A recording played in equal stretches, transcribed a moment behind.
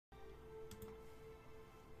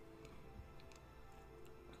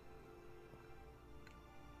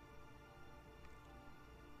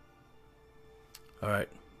Alright,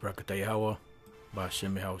 Brakata Yahawa,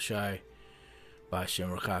 Bashem Yahushai,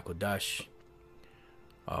 Bashem Rakakodash.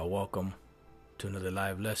 Welcome to another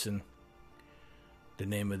live lesson. The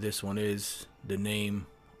name of this one is The Name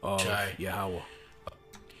of Yahawah.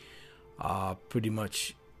 Pretty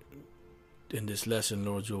much in this lesson,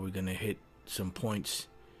 Lord's will, we're going to hit some points,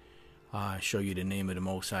 show you the name of the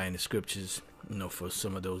Most High in the scriptures, for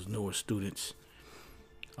some of those newer students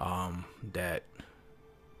that,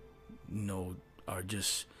 are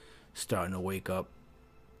just starting to wake up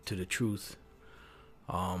to the truth.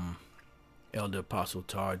 Elder Apostle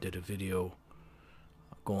Tar did a video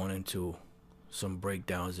going into some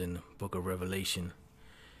breakdowns in the book of Revelation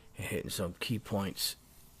and hitting some key points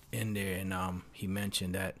in there, and he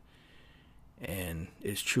mentioned that, and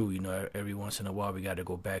it's true, every once in a while we got to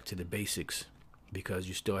go back to the basics, because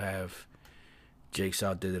you still have jakes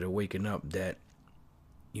out there that are waking up that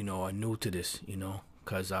are new to this,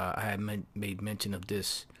 because I had made mention of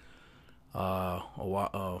this a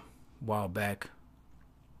while back,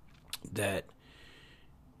 that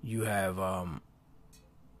you have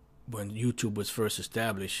when YouTube was first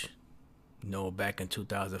established, back in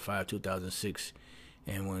 2005, 2006,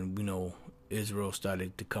 and when Israel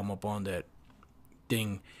started to come up on that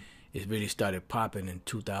thing, it really started popping in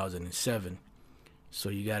 2007. So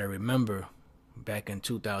you got to remember, back in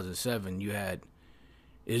 2007, you had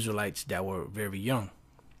Israelites that were very young.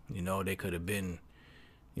 They could have been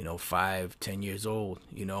 5-10 years old,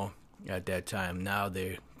 at that time. Now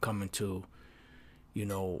they're coming to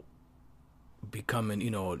becoming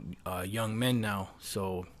young men now.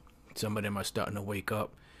 So some of them are starting to wake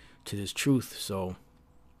up to this truth. So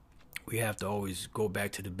we have to always go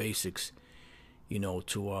back to the basics, to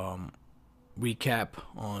recap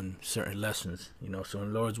on certain lessons. So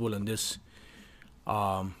in Lord's will, in this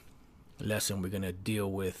lesson, we're going to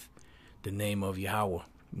deal with the name of Yahawah,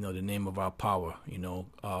 the name of our power.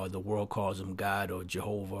 The world calls him God or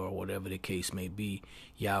Jehovah or whatever the case may be,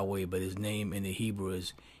 Yahweh, but his name in the Hebrew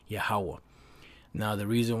is Yahawah. Now, the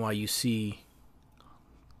reason why you see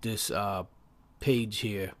this page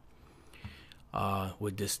here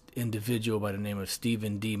with this individual by the name of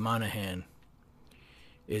Stephen D. Monahan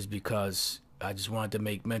is because I just wanted to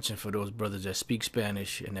make mention for those brothers that speak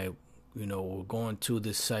Spanish and that, we're going to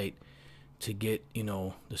this site to get,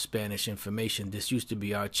 the Spanish information. This used to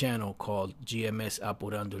be our channel called GMS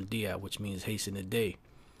Apurando el Dia, which means hasten the day.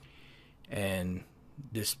 And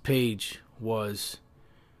this page was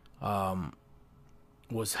hijacked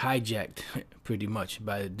pretty much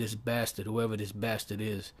by this bastard, whoever this bastard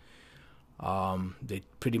is. They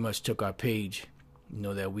pretty much took our page,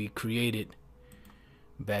 that we created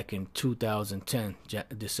back in 2010,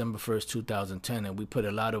 December 1st, 2010, and we put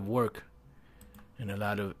a lot of work and a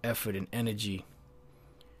lot of effort and energy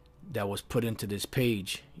that was put into this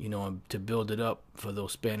page, to build it up for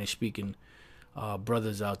those Spanish-speaking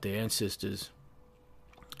brothers out there and sisters.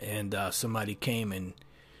 And somebody came, and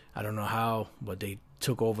I don't know how, but they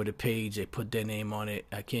took over the page. They put their name on it.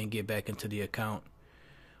 I can't get back into the account.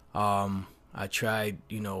 I tried,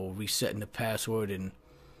 resetting the password and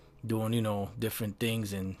doing, different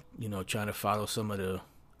things, and trying to follow some of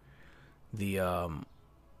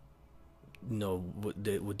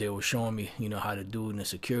what they were showing me, how to do in the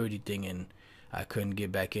security thing, and I couldn't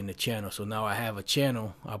get back in the channel. So now I have a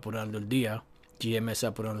channel, Apurando el Dia, GMS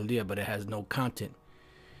Apurando el Dia, but it has no content.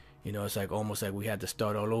 It's like almost like we had to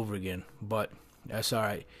start all over again, but that's all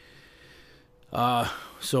right.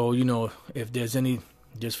 So if there's any,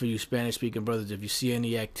 just for you Spanish speaking brothers, if you see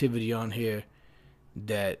any activity on here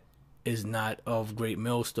that is not of great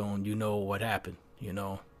millstone, what happened,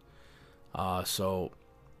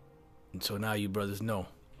 so now you brothers know,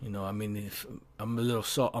 if I'm a little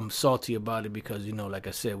I'm salty about it, because like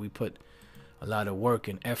I said, we put a lot of work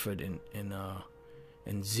and effort and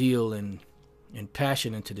zeal and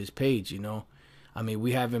passion into this page.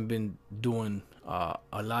 We haven't been doing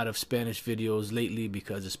a lot of Spanish videos lately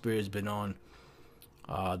because the Spirit's been on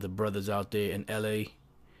the brothers out there in LA,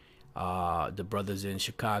 the brothers in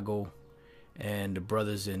Chicago, and the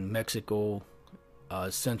brothers in Mexico,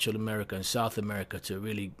 Central America and South America, to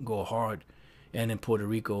really go hard, and in Puerto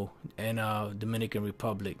Rico and Dominican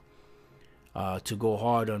Republic, to go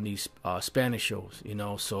hard on these Spanish shows.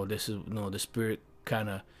 So this is, the Spirit kind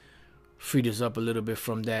of freed us up a little bit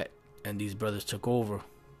from that, and these brothers took over,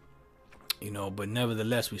 but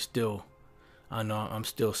nevertheless, I know I'm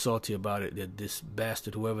still salty about it, that this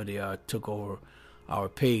bastard, whoever they are, took over our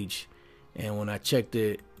page. And when I checked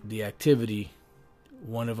the activity,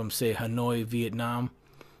 one of them say Hanoi, Vietnam,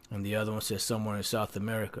 and the other one says somewhere in South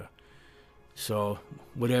America. So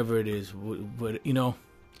whatever it is, it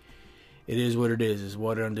is what it is. It's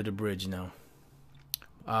water under the bridge now.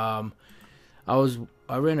 Um,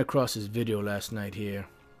 I ran across this video last night here,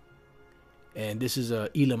 and this is a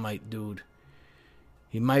Elamite dude.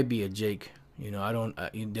 He might be a Jake. You know,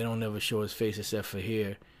 they don't ever show his face except for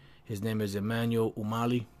here. His name is Emmanuel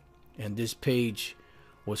Umali, and this page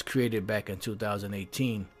was created back in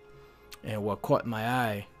 2018. And what caught my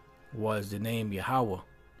eye was the name YAHAWAH.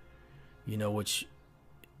 You know, which,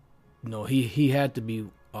 you know, he had to be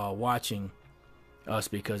watching us,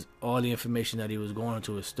 because all the information that he was going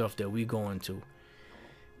into is stuff that we go into.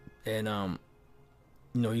 And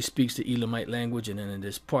you know, he speaks the Elamite language, and then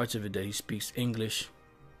there's parts of it that he speaks English.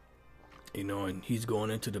 You know, and he's going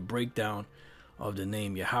into the breakdown of the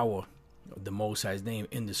name YAHAWAH, the Most High's name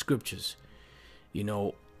in the scriptures. You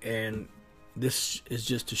know, and this is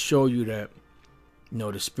just to show you that, you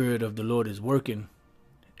know, the Spirit of the Lord is working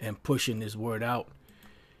and pushing this word out,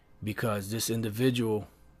 because this individual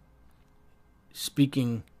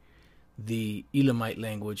speaking the Elamite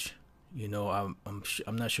language, you know,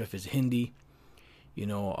 I'm not sure if it's Hindi, you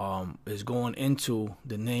know, is going into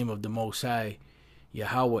the name of the Most High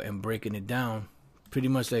YAHAWAH and breaking it down pretty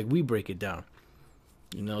much like we break it down.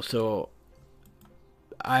 You know, so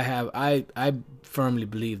I firmly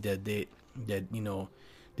believe that you know,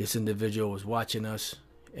 this individual was watching us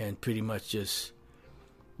and pretty much just,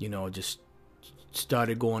 you know, just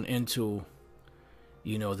started going into,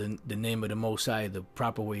 you know, the name of the Most High, the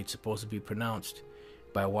proper way it's supposed to be pronounced,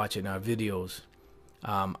 by watching our videos.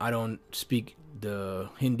 I don't speak the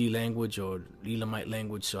Hindi language or Elamite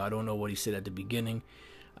language, so I don't know what he said at the beginning.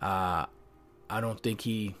 I don't think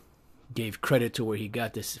he gave credit to where he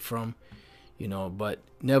got this from, you know, but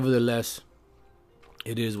nevertheless,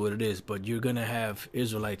 it is what it is. But you're gonna have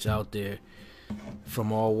Israelites out there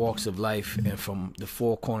from all walks of life and from the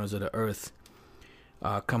four corners of the earth,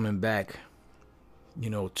 coming back, you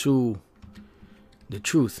know, to the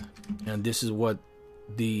truth. And this is what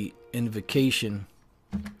the invocation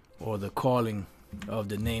or the calling of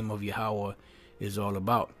the name of YAHAWAH is all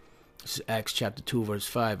about. This is Acts chapter 2 verse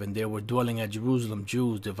 5. And there were dwelling at Jerusalem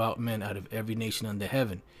Jews, devout men out of every nation under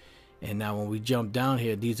heaven. And now when we jump down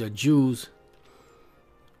here, these are Jews,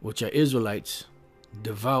 which are Israelites,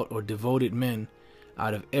 devout or devoted men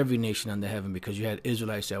out of every nation under heaven, because you had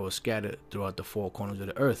Israelites that were scattered throughout the four corners of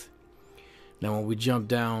the earth. Now when we jump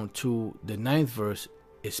down to the 9th verse,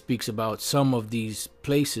 it speaks about some of these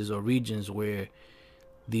places or regions where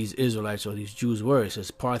these Israelites or these Jews were. It says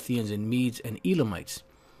Parthians and Medes and Elamites.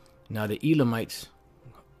 Now the Elamites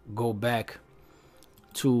go back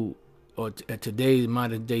to, or today's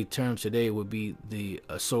modern day terms today would be the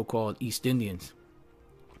so-called East Indians.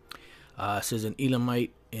 It says an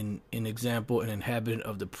Elamite, in example, an inhabitant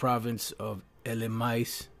of the province of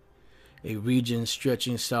Elamais, a region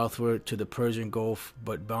stretching southward to the Persian Gulf,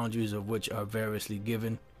 but boundaries of which are variously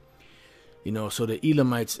given. You know, so the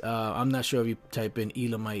Elamites, I'm not sure if you type in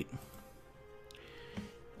Elamite.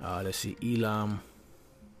 Let's see, Elam.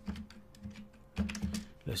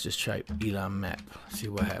 Let's just type Elam map. See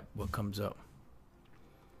what comes up.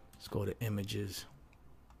 Let's go to images.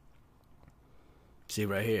 See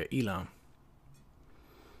right here, Elam.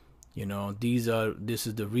 You know, this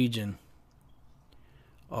is the region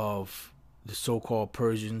of the so-called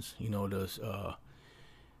Persians. You know, the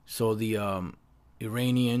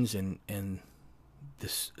Iranians and the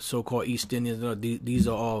so-called East Indians. These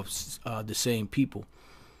are all the same people.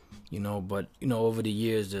 You know, but you know, over the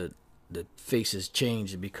years the faces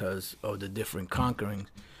changed because of the different conquerings.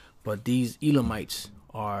 But these Elamites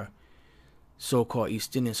are so-called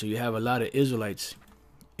East Indians. So you have a lot of Israelites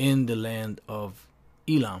in the land of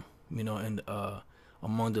Elam, you know, and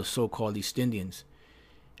among the so-called East Indians.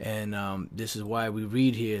 And this is why we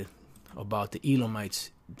read here about the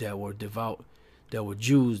Elamites that were devout, that were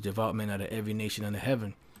Jews, devout men out of every nation under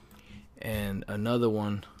heaven. And another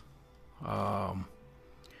one,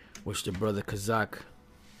 which the brother Kazak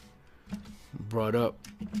brought up,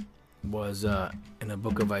 was in the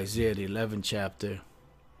book of Isaiah, the 11th chapter.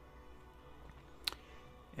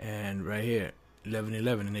 And right here,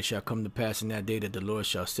 11:11, and it shall come to pass in that day that the Lord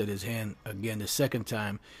shall set his hand again the second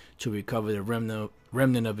time to recover the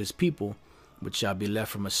remnant of his people, which shall be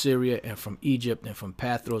left from Assyria and from Egypt and from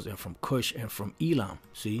Pathros and from Cush and from Elam,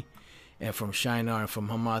 see, and from Shinar and from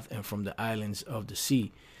Hamath and from the islands of the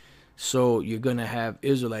sea. So you're going to have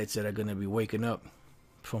Israelites that are going to be waking up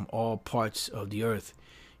from all parts of the earth.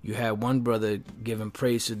 You have one brother giving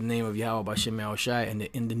praise to the name of Yahweh Bashem Yahushai in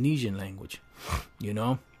the Indonesian language, you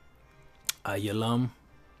know. Yalam,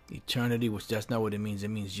 eternity, which that's not what it means. It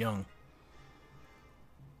means young.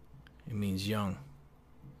 It means young.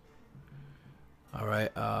 All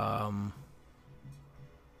right.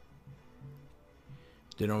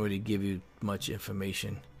 They don't really give you much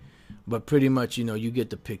information, but pretty much, you know, you get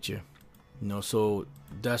the picture. You know, so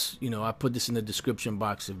that's, you know, I put this in the description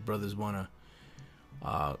box if brothers want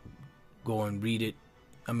to go and read it.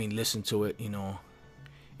 I mean, listen to it, you know,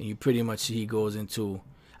 and you pretty much see he goes into,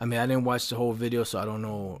 I mean, I didn't watch the whole video, so I don't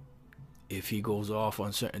know if he goes off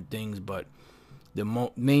on certain things, but the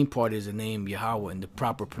main part is the name Yahawah and the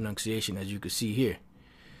proper pronunciation, as you can see here.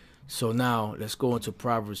 So now let's go into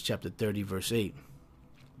Proverbs chapter 30 verse 8.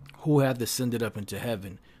 Who hath ascended up into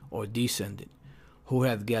heaven, or descended? Who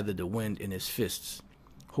hath gathered the wind in his fists?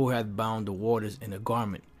 Who hath bound the waters in a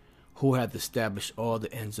garment? Who hath established all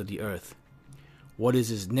the ends of the earth? What is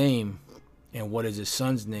his name, and what is his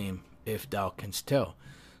son's name, if thou canst tell?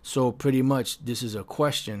 So pretty much this is a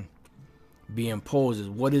question being posed, is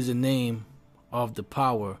what is the name of the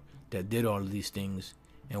power that did all of these things,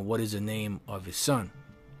 and what is the name of his son?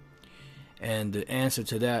 And the answer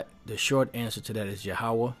to that, the short answer to that, is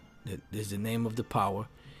Yahawah. That is the name of the power,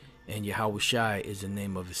 and Yahawashi is the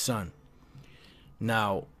name of his son.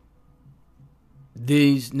 Now,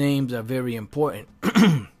 these names are very important,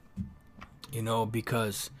 you know,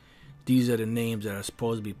 because these are the names that are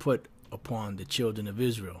supposed to be put upon the children of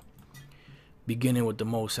Israel, beginning with the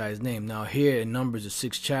Most High's name. Now here in Numbers, the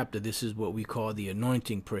 6th chapter, this is what we call the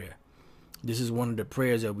anointing prayer. This is one of the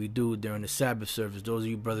prayers that we do during the Sabbath service. Those of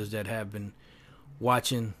you brothers that have been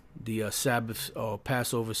watching the Sabbath or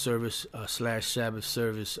Passover service / Sabbath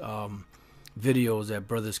service videos that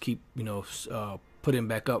brothers keep, you know, putting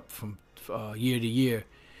back up from year to year,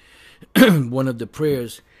 one of the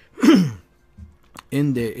prayers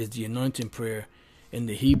in there is the anointing prayer. In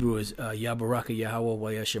the Hebrew is Yabaraka Yahawah wa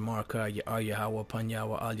Yashamarka Ya Yahawah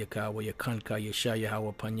Panyawa Al Yaka wa Yakanka Yasha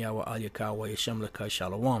Yahawah Panyawa Al Yaka wa Yashamlaka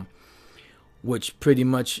Shalom, which pretty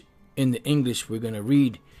much in the English we're going to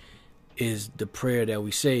read is the prayer that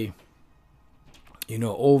we say, you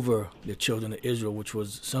know, over the children of Israel, which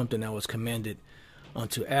was something that was commanded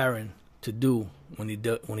unto Aaron to do when he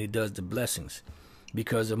does the blessings,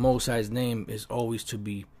 because the Most High's name is always to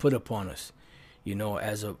be put upon us, you know,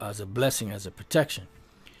 as a blessing, as a protection.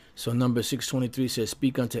 So Numbers 6:23 says,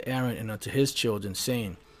 speak unto Aaron and unto his children,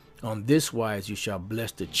 saying, on this wise you shall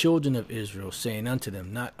bless the children of Israel, saying unto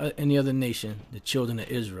them, not any other nation, the children of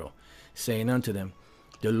Israel, saying unto them,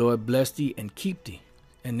 the Lord bless thee and keep thee.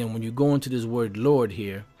 And then when you go into this word Lord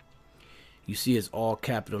here, you see it's all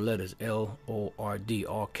capital letters, L-O-R-D,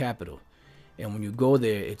 all capital. And when you go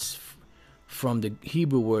there, it's from the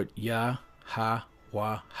Hebrew word Yah-ha-wah-ha,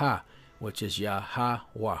 which is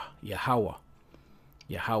Yahawah, Yahawah,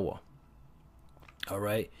 Yahawah. All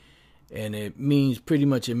right. And it means, pretty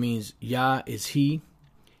much it means Yah is he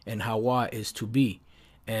and Hawa is to be.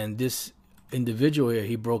 And this individual here,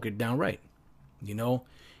 he broke it down right. You know,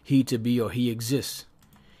 he to be, or he exists.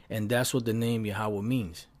 And that's what the name Yahawah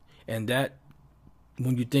means. And that,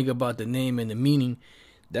 when you think about the name and the meaning,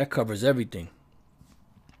 that covers everything.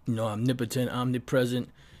 You know, omnipotent, omnipresent,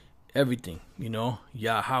 everything. You know,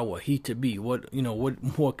 Yahawah, he to be. What, you know,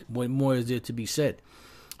 what more is there to be said?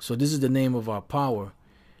 So this is the name of our power,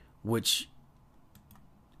 which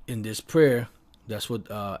in this prayer, that's what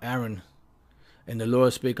Aaron and the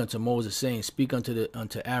Lord spake unto Moses, saying, speak unto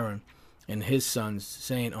Aaron and his sons,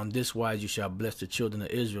 saying, on this wise you shall bless the children of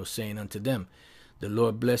Israel, saying unto them, the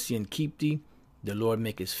Lord bless thee and keep thee. The Lord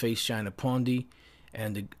make his face shine upon thee,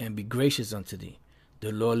 and be gracious unto thee.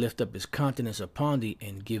 The Lord lift up his countenance upon thee,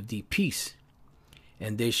 and give thee peace.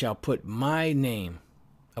 And they shall put my name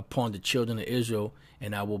upon the children of Israel,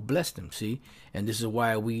 and I will bless them. See? And this is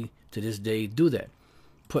why we to this day do that,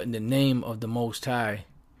 putting the name of the Most High,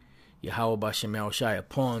 Yahawah Bashem Yahushai,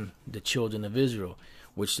 upon the children of Israel,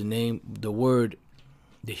 which the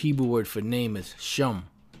Hebrew word for name is Shem.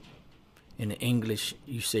 In the English,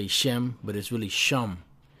 you say Shem, but it's really Shum.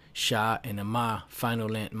 Shah and a Ma, final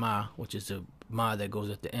land Ma, which is a Ma that goes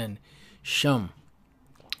at the end. Shem,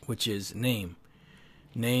 which is name.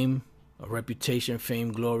 Name, a reputation,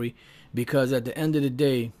 fame, glory. Because at the end of the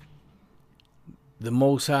day, the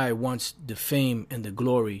Most High wants the fame and the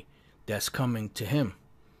glory that's coming to him.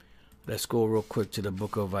 Let's go real quick to the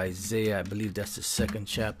book of Isaiah. I believe that's the 2nd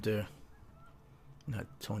chapter. Not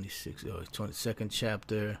 26, 22nd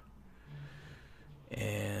chapter.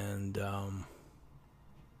 And,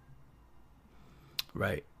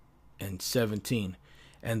 right, and 17.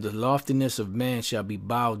 And the loftiness of man shall be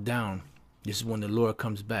bowed down. This is when the Lord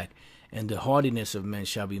comes back. And the haughtiness of men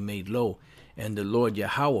shall be made low. And the Lord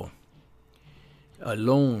Yahawah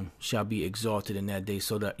alone shall be exalted in that day.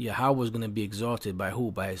 So that Yahawah is going to be exalted by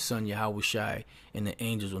who? By his son Yahawashi and the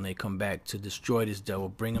angels when they come back to destroy this devil,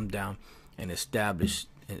 bring him down, and establish,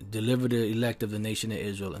 and deliver the elect of the nation of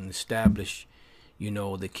Israel, and establish,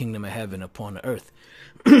 the kingdom of heaven upon the earth.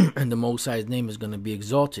 And the Most High's name is going to be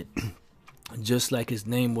exalted, just like his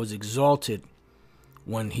name was exalted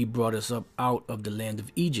when he brought us up out of the land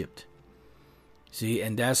of Egypt. See,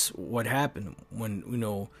 and that's what happened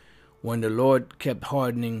when, when the Lord kept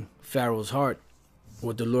hardening Pharaoh's heart.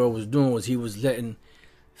 What the Lord was doing was he was letting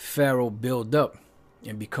Pharaoh build up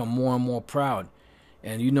and become more and more proud.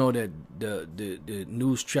 And you know that the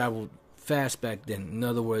news traveled fast back then. In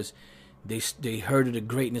other words, they heard of the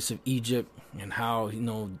greatness of Egypt and how,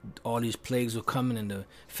 all these plagues were coming, and the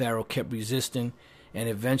Pharaoh kept resisting. And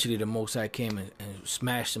eventually the Most High came and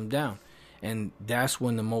smashed them down. And that's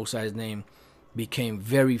when the Most High's name became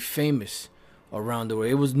very famous around the world.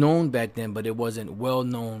 It was known back then, but it wasn't well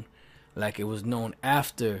known like it was known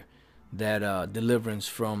after that deliverance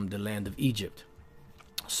from the land of Egypt.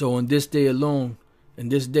 So on this day alone, in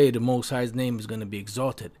this day, the Most High's name is going to be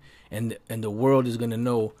exalted, and the world is going to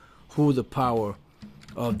know who the power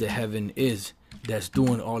of the heaven is that's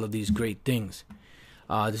doing all of these great things.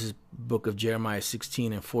 This is book of Jeremiah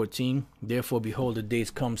 16 and 14. Therefore, behold, the days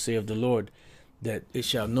come, saith the Lord, that it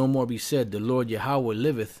shall no more be said, the Lord Yahawah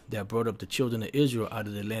liveth, that brought up the children of Israel out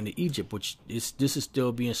of the land of Egypt, which this is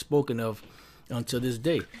still being spoken of until this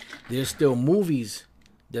day. There's still movies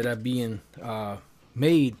that are being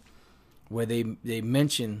made where they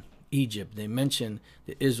mention Egypt, they mention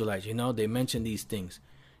the Israelites, they mention these things.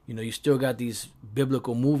 You still got these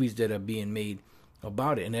biblical movies that are being made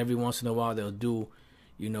about it, and every once in a while they'll do,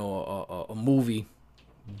 a movie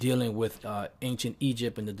dealing with ancient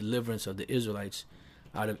Egypt and the deliverance of the Israelites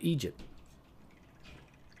out of Egypt.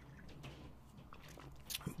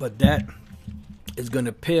 But that is going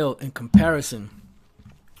to pale in comparison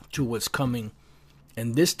to what's coming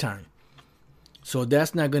in this time. So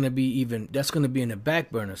that's not going to be that's going to be in the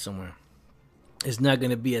back burner somewhere. It's not going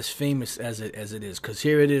to be as famous as it is, because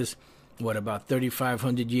here it is, about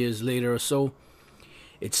 3,500 years later or so,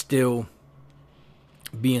 it's still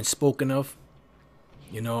being spoken of.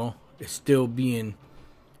 It's still being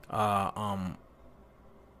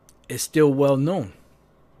it's still well known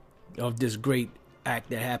of this great act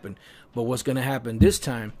that happened. But what's going to happen this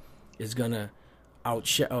time is going to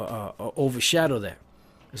overshadow that.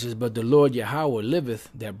 It says, but the Lord Yahawah liveth,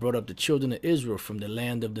 that brought up the children of Israel from the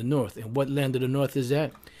land of the north. And what land of the north is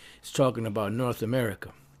that? It's talking about North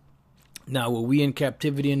America. Now, were we in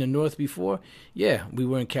captivity in the north before? Yeah, we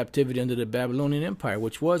were in captivity under the Babylonian Empire,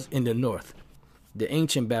 which was in the north, the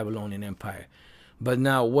ancient Babylonian Empire. But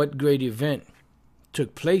now, what great event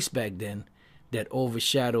took place back then that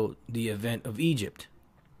overshadowed the event of Egypt?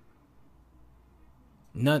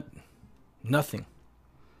 Nothing.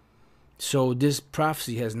 So this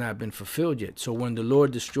prophecy has not been fulfilled yet. So when the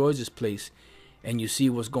Lord destroys this place, and you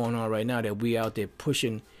see what's going on right now, that we out there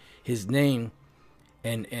pushing his name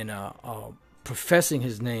and professing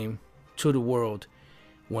his name to the world,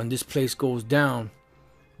 when this place goes down,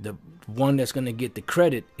 the one that's going to get the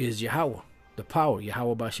credit is Yahawah, the power,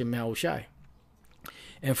 Yahawah Bashem Yahushai.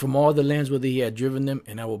 And from all the lands whither he had driven them,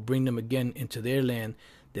 and I will bring them again into their land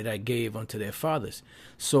that I gave unto their fathers.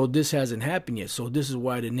 So this hasn't happened yet. So this is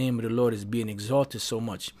why the name of the Lord is being exalted so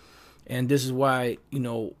much. And this is why,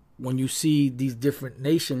 when you see these different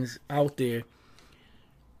nations out there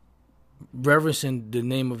reverencing the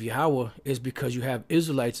name of Yahawah, is because you have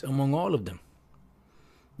Israelites among all of them.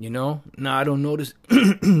 Now I don't know this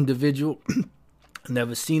individual,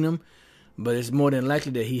 never seen him, but it's more than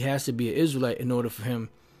likely that he has to be an Israelite in order for him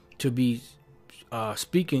to be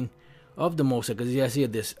speaking of the Most High, because he has here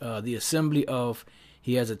this the assembly of,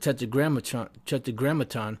 he has a tetragrammaton,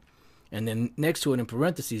 and then next to it in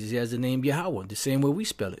parentheses he has the name Yahawah, the same way we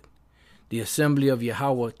spell it, the assembly of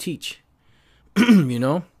Yahawah teach.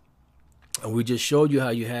 And we just showed you how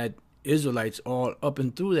you had Israelites all up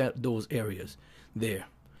and through those areas there.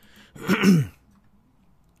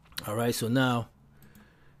 All right, so now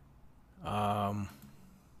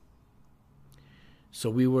so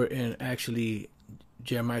we were in actually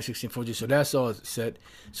Jeremiah 16:14. So that's all set.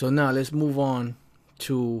 So now let's move on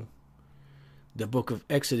to the book of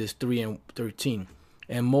Exodus 3 and 13.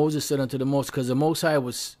 And Moses said unto the Most, because the Most High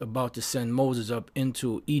was about to send Moses up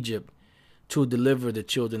into Egypt to deliver the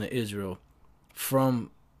children of Israel from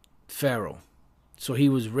Pharaoh. So he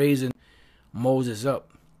was raising Moses up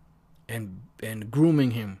and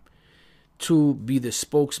grooming him to be the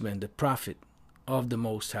spokesman, the prophet of the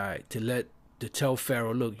Most High, to tell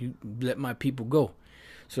Pharaoh, look, you let my people go,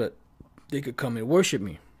 so that they could come and worship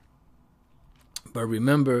me. But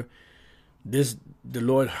remember, the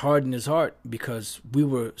Lord hardened his heart because we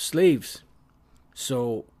were slaves.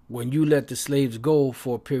 So when you let the slaves go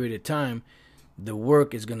for a period of time, the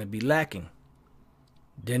work is going to be lacking.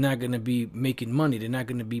 they're not going to be making money. They're not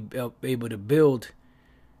going to be able to build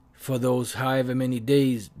for those however many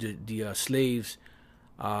days the slaves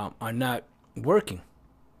are not working.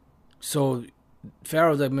 So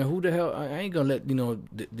Pharaoh's like, man, who the hell? I ain't gonna let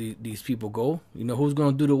these people go. Who's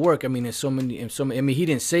gonna do the work? I mean, there's so many. I mean, he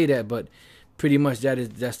didn't say that, but pretty much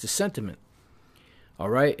that's the sentiment. All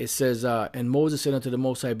right. It says, and Moses said unto the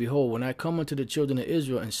Most High, behold, when I come unto the children of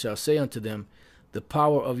Israel and shall say unto them, the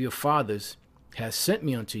power of your fathers has sent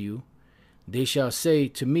me unto you, they shall say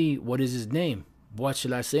to me, what is his name? What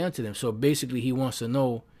shall I say unto them? So basically, he wants to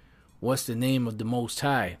know what's the name of the Most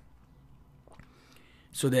High,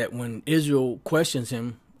 so that when Israel questions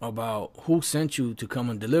him about who sent you to come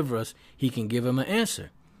and deliver us, he can give him an answer.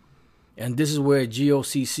 And this is where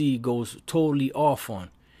GOCC goes totally off on.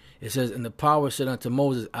 It says, and the power said unto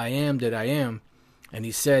Moses, I am that I am. And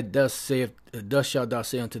he said, thus shalt thou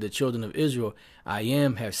say unto the children of Israel, I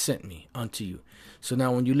am have sent me unto you. So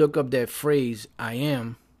now when you look up that phrase, I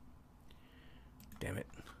am, damn it,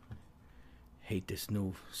 hate this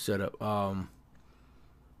new setup.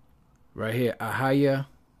 Right here, Ahaya,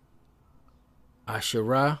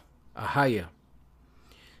 Asherah, Ahaya.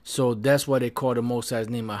 So that's why they call the Most High's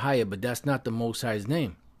name Ahaya, but that's not the Most High's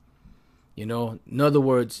name. In other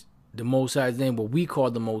words, the Most High's name, what we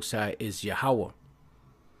call the Most High, is Yahawah.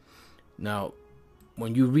 Now,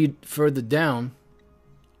 when you read further down,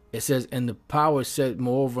 it says, and the power said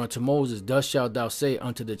moreover unto Moses, thus shalt thou say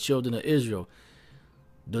unto the children of Israel,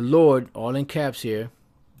 the Lord, all in caps here.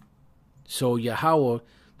 So Yahawah,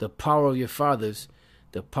 the power of your fathers,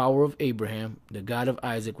 the power of Abraham, the God of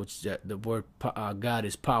Isaac, which the word God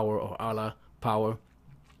is power, or Allah, power.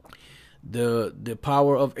 The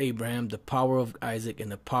power of Abraham, the power of Isaac,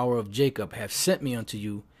 and the power of Jacob have sent me unto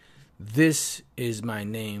you. This is my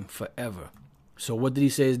name forever. So what did he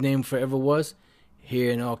say his name forever was? Here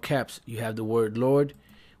in all caps, you have the word Lord.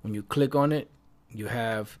 When you click on it, you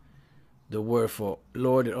have the word for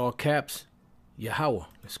Lord in all caps, Yahawah.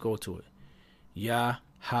 Let's go to it.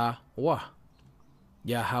 Yahawah.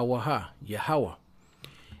 Yahawah. Yahawah.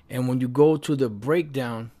 And when you go to the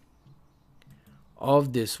breakdown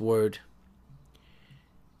of this word,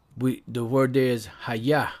 the word there is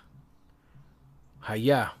Hayah.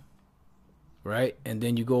 Hayah. Right? And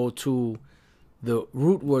then you go to the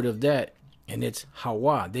root word of that, and it's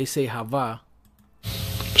Hawa. They say Hava.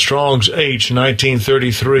 Strong's H,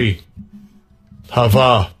 1933.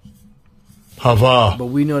 Hava. Hava. But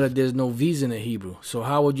we know that there's no V's in the Hebrew. So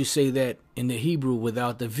how would you say that in the Hebrew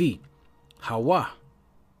without the V? Hawa.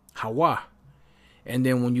 Hawa. And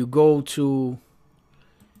then when you go to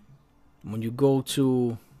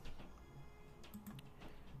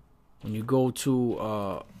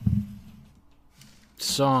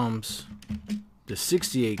Psalms, the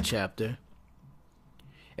 68th chapter,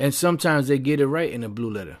 and sometimes they get it right in the blue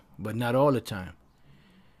letter, but not all the time.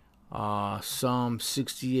 Psalm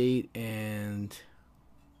 68 and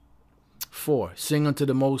 4. Sing unto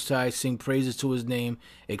the Most High, sing praises to his name,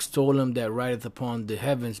 extol him that rideth upon the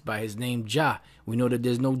heavens by his name Jah. We know that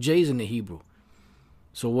there's no J's in the Hebrew.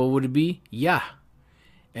 So what would it be? Yah.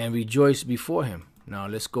 And rejoice before him. Now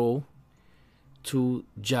let's go to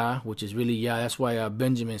Jah, which is really Yah. That's why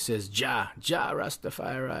Benjamin says Jah, Jah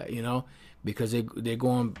Rastafari, because they're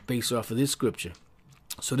going based off of this scripture.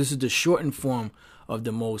 So this is the shortened form of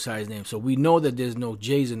the Most High's name. So we know that there's no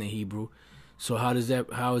J's in the Hebrew. So how is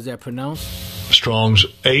that pronounced? Strong's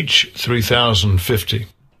H, 3050.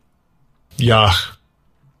 Yah.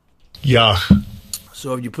 Yah.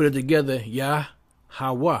 So if you put it together,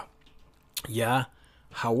 Yahawah.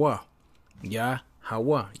 Yahawah. Yahawah.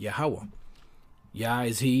 Yahawah. Yah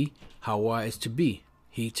is he, Hawa is to be,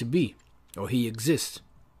 he to be, or he exists.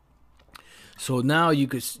 So now you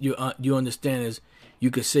understand is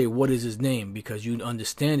you could say what is his name, because you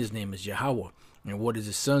understand his name is Yahawah, and what is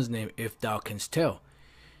his son's name if thou canst tell.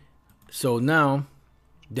 So now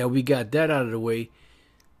that we got that out of the way,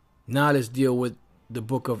 now let's deal with the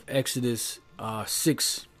book of Exodus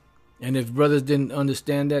 6. And if brothers didn't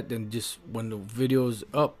understand that, then just when the video's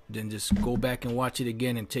up, then just go back and watch it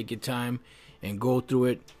again and take your time and go through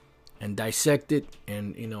it and dissect it.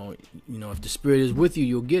 And if the Spirit is with you,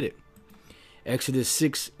 you'll get it. Exodus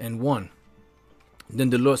 6 and 1. Then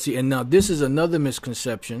the Lord, see, and now this is another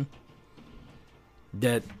misconception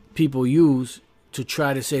that people use to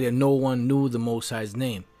try to say that no one knew the Most High's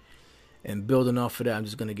name. And building off of that, I'm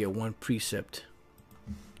just going to get one precept.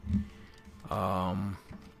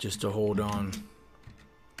 Just to hold on.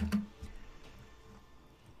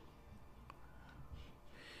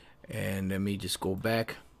 And let me just go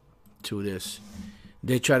back to this.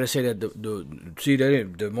 They try to say that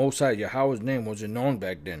the Most High, Yahweh's name wasn't known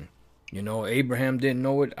back then. You know, Abraham didn't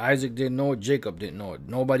know it, Isaac didn't know it, Jacob didn't know it.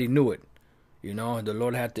 Nobody knew it. You know, the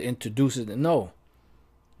Lord had to introduce it. No,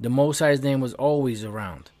 the Most High's name was always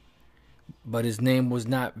around, but his name was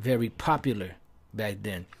not very popular back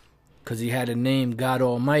then, because he had a name God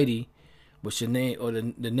Almighty, which the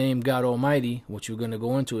name God Almighty, which we're gonna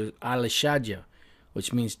go into, is Alashadja,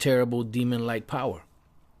 which means terrible demon-like power,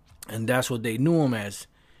 and that's what they knew him as.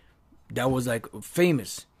 That was like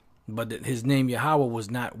famous, but his name Yahawah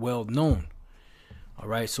was not well known. All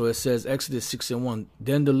right, so it says Exodus 6:1.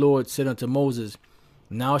 Then the Lord said unto Moses,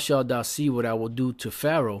 Now shalt thou see what I will do to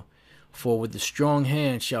Pharaoh, for with a strong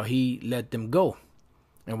hand shall he let them go,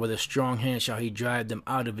 and with a strong hand shall he drive them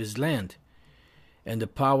out of his land. And the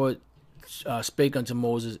power spake unto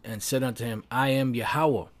Moses and said unto him, I am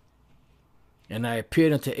Yahawah, and I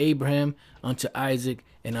appeared unto Abraham, unto Isaac,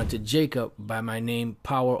 and unto Jacob by my name,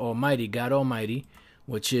 Power Almighty, God Almighty,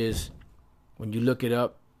 which is, when you look it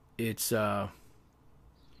up, it's let's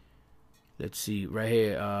see, right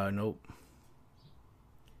here, nope.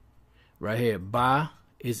 Right here, Ba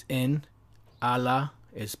is in, Allah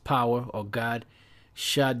is power or God,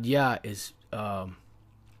 Shadya is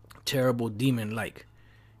terrible demon-like,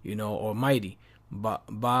 you know, or mighty. Ba,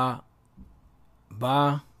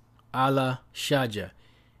 Allah, Shadya,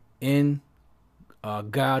 in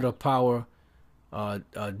God or power,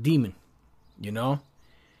 demon, you know.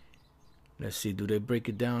 Let's see, do they break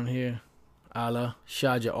it down here? Allah,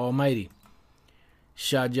 Shadya, Almighty.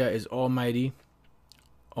 Shadya is Almighty.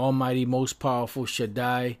 Almighty, most powerful,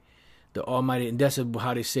 Shaddai, the Almighty, and that's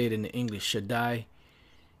how they say it in the English, Shaddai,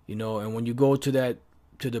 you know. And when you go to that,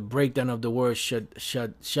 to the breakdown of the word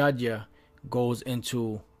Shadya, goes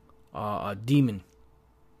into a demon,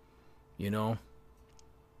 you know.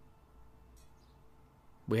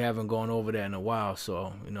 We haven't gone over that in a while,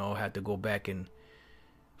 so, you know, I had to go back and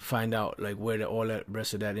find out like where all that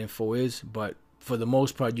rest of that info is, but for the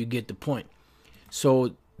most part, you get the point.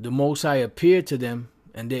 So the Most High appeared to them,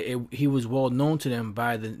 and he was well known to them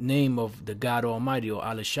by the name of the God Almighty, or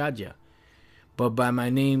Alashadja. But by my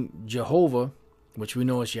name Jehovah, which we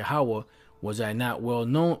know as Yahawah, was I not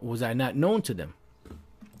known to them?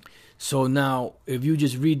 So now, if you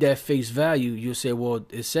just read that face value, you'll say, well,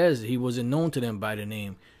 it says he wasn't known to them by the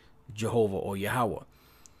name Jehovah or Yahawah.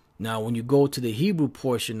 Now, when you go to the Hebrew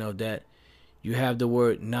portion of that, you have the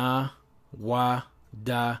word Na, Wa,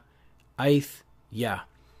 Da, Aith, Ya.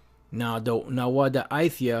 Now, the Nawa Da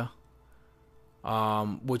Aithya,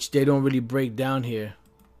 which they don't really break down here,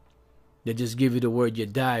 they just give you the word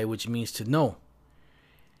Yadai, which means to know.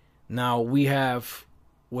 Now, we have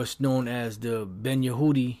what's known as the Ben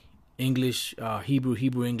Yehudi English,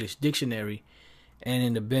 Hebrew English Dictionary, and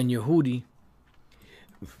in the Ben Yehudi,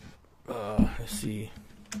 let's see.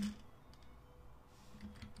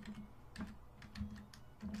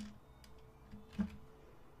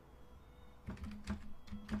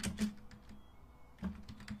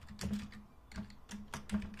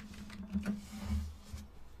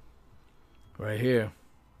 Right here,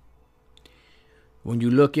 when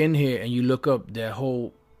you look in here and you look up that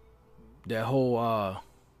whole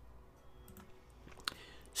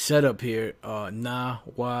setup here, Na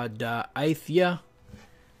Wa Da Aithya,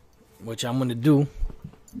 which I'm gonna do.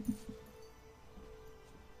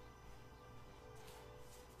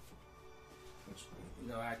 You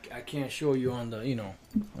know, I can't show you on the, you know,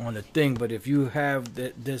 on the thing, but if you have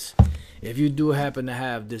this, if you do happen to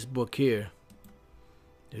have this book here,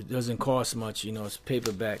 it doesn't cost much, you know, it's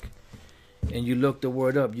paperback, and you look the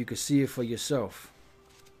word up, you can see it for yourself.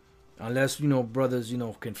 Unless, you know, brothers, you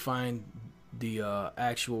know, can find the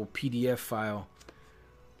actual PDF file,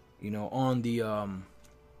 you know, on the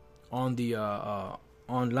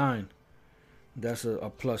online, that's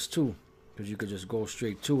a plus too, because you could just go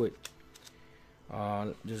straight to it.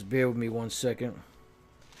 Just bear with me 1 second,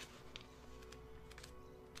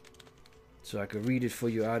 so I could read it for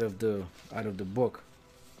you out of the book.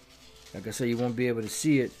 Like I said, you won't be able to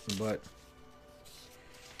see it, but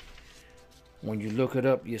when you look it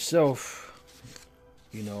up yourself,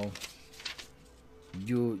 you know,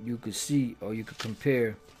 you could see, or you could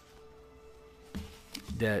compare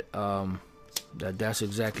that that's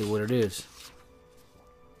exactly what it is.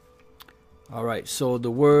 All right, so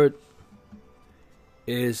the word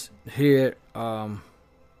is here, Nawa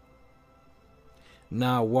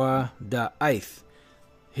Da Aith.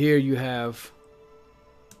 Here you have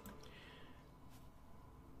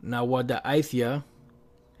Nawa Da Aithya,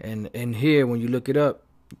 and here when you look it up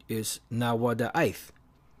is Nawa Da Aith.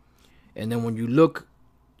 And then when you look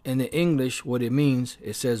in the English what it means,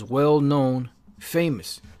 it says well known,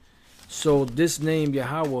 famous. So this name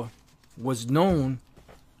Yahawah was known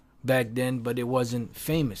back then, but it wasn't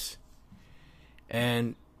famous.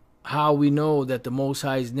 And how we know that the Most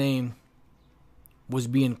High's name was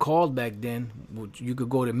being called back then, which you could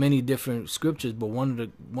go to many different scriptures, but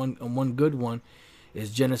one good one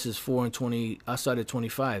is Genesis 4 and 20. I started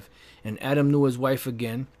 25. And Adam knew his wife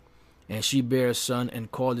again, and she bare a son,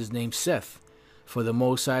 and called his name Seth. For the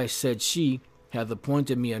Most High said, she hath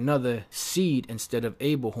appointed me another seed instead of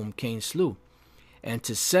Abel, whom Cain slew. And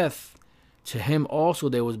to Seth, to him also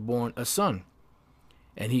there was born a son,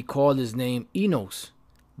 and he called his name Enos.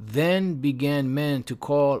 Then began men to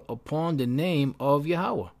call upon the name of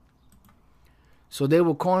Yahawah. So they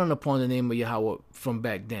were calling upon the name of Yahawah from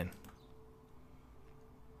back then.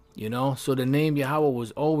 You know, so the name Yahawah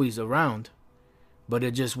was always around, but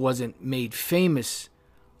it just wasn't made famous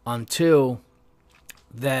until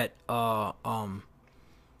that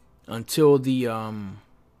until the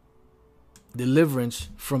deliverance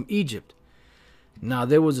from Egypt. Now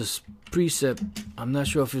there was a precept, I'm not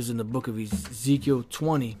sure if it was in the book of Ezekiel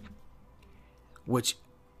 20, which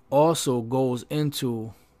also goes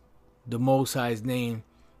into the Most High's name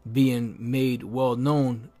being made well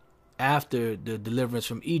known after the deliverance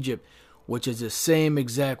from Egypt, which is the same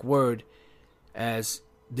exact word as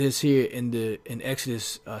this here in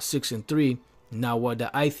Exodus 6 and 3,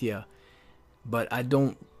 YAHAWAH. But I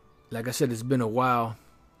don't, like I said, it's been a while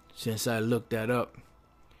since I looked that up.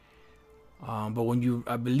 But when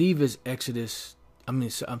I believe it's Ezekiel,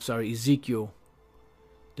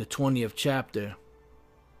 the 20th chapter.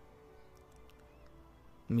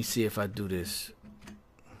 Let me see if I do this.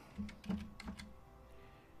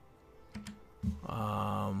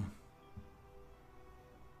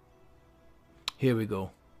 Here we go.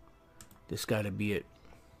 This gotta be it.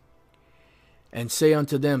 And say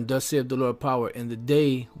unto them, thus saith the Lord of power, in the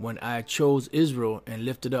day when I chose Israel, and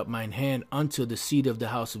lifted up mine hand unto the seed of the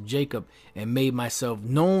house of Jacob, and made myself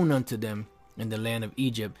known unto them in the land of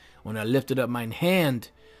Egypt, when I lifted up mine hand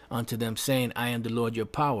unto them, saying, I am the Lord your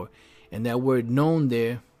power. And that word known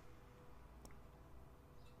there,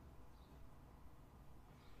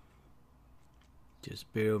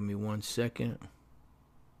 just bear with me 1 second.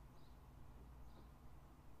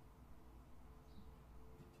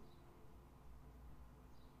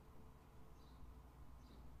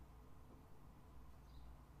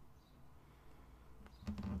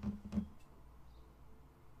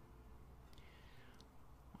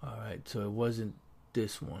 Alright, so it wasn't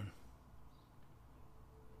this one.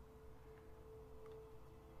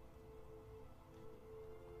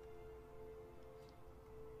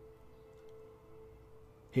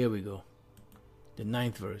 Here we go. The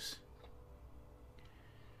 9th verse.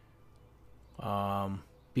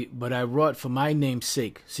 But I wrought for my name's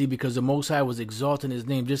sake. See, because the Most High was exalting his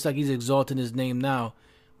name, just like he's exalting his name now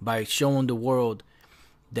by showing the world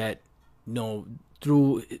that, you know,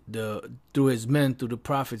 through his men, through the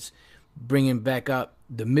prophets, bringing back up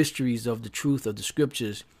the mysteries of the truth of the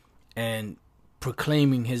scriptures and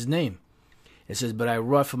proclaiming his name. It says, but I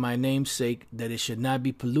wrought for my name's sake, that it should not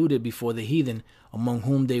be polluted before the heathen, among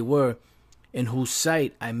whom they were, in whose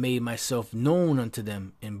sight I made myself known unto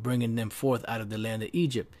them, in bringing them forth out of the land of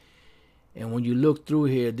Egypt. And when you look through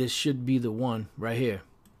here, this should be the one right here.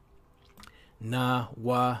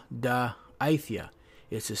 YAHAWAH.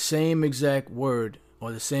 It's the same exact word,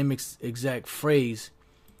 or the same exact phrase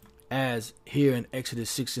as here in Exodus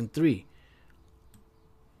 6 and 3.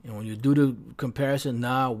 And when you do the comparison,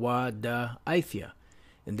 YAHAWAH,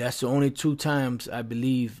 and that's the only 2 times I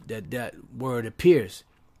believe that word appears,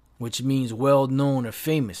 which means well known or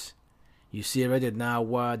famous. You see it right there,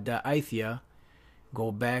 YAHAWAH.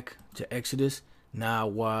 Go back to Exodus,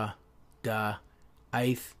 YAHAWAH.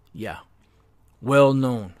 Well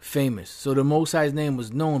known, famous. So the Most High's name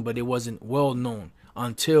was known, but it wasn't well known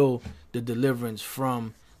until the deliverance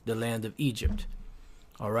from the land of Egypt.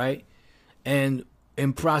 All right? And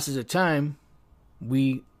in process of time,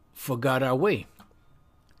 we forgot our way.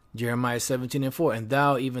 Jeremiah 17 and 4. And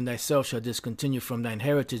thou even thyself shalt discontinue from thine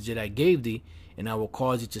heritage that I gave thee, and I will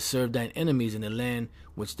cause thee to serve thine enemies in the land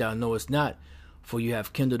which thou knowest not. For you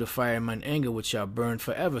have kindled a fire in mine anger, which shall burn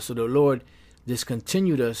forever. So the Lord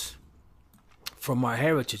discontinued us from our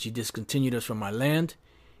heritage. He discontinued us from our land.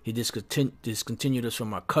 He discontinued us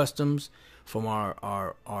from our customs, from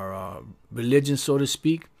our religion, so to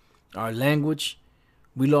speak, our language.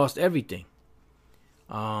 We lost everything.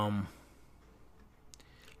 I'm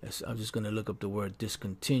just going to look up the word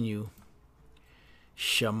discontinue.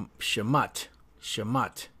 Shamat.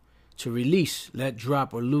 To release, let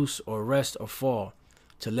drop or loose or rest or fall.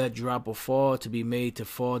 To let drop or fall, to be made to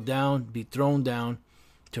fall down, be thrown down,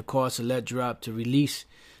 to cause to let drop, to release.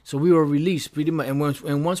 So we were released pretty much. And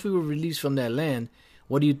once we were released from that land,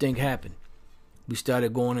 what do you think happened? We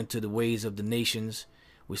started going into the ways of the nations.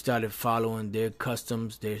 We started following their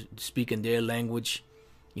customs, their speaking their language,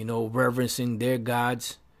 you know, reverencing their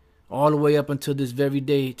gods, all the way up until this very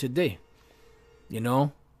day today, you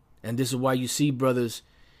know. And this is why you see brothers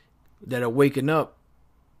that are waking up,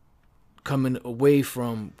 coming away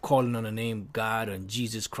from calling on the name God and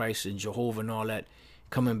Jesus Christ and Jehovah and all that,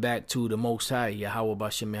 coming back to the Most High, Yahawah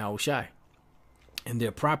Bashem Yahawashi, and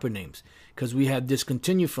their proper names, because we have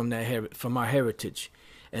discontinued from that from our heritage.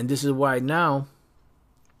 And this is why now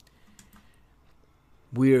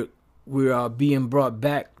we're being brought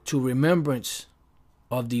back to remembrance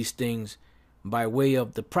of these things by way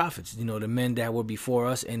of the prophets, you know, the men that were before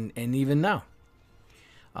us, and even now.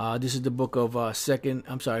 This is the book of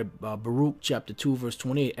Baruch chapter 2 verse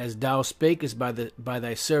 28. As thou spakest by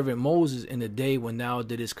thy servant Moses in the day when thou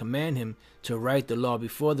didst command him to write the law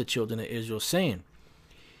before the children of Israel, saying,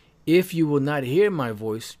 if you will not hear my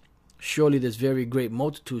voice, surely this very great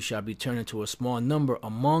multitude shall be turned into a small number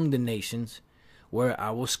among the nations, where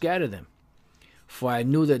I will scatter them. For I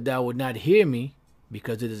knew that thou would not hear me,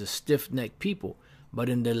 because it is a stiff-necked people, but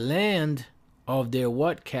in the land of their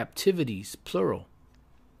what? Captivities, plural.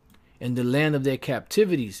 In the land of their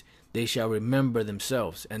captivities, they shall remember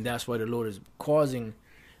themselves. And that's why the Lord is causing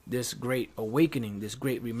this great awakening, this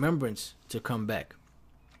great remembrance to come back.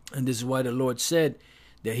 And this is why the Lord said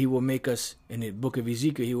that he will make us, in the book of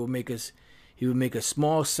Ezekiel, he will make a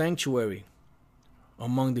small sanctuary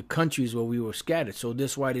among the countries where we were scattered. So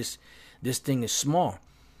that's why this thing is small.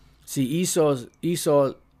 See,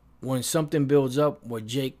 Esau, when something builds up, where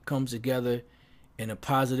Jake comes together in a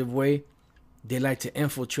positive way, they like to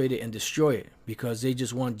infiltrate it and destroy it, because they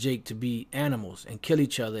just want Jake to be animals and kill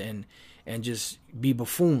each other and just be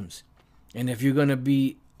buffoons. And if you're going to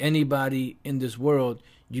be anybody in this world,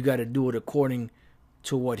 you got to do it according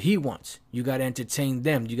to what he wants. You got to entertain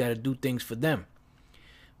them. You got to do things for them.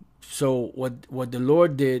 So what the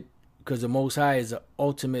Lord did, because the Most High is an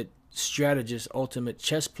ultimate strategist, ultimate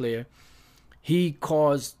chess player, he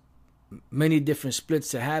caused many different splits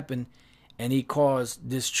to happen, and he caused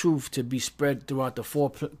this truth to be spread throughout the four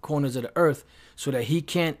corners of the earth, so that he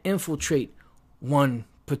can't infiltrate one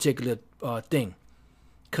particular thing,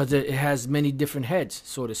 because it has many different heads,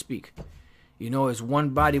 so to speak. You know, it's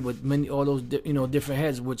one body with all those different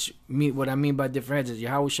heads. What I mean by different heads is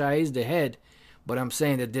Yahawashi is the head, but I'm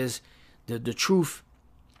saying that there's the truth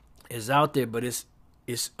is out there, but it's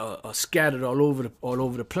scattered all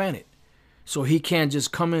over the planet. So he can't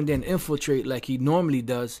just come in there and infiltrate like he normally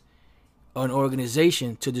does an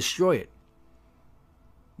organization to destroy it.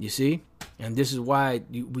 You see? And this is why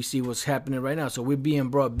we see what's happening right now. So we're being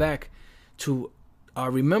brought back to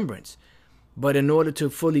our remembrance. But in order to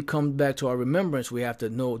fully come back to our remembrance, we have to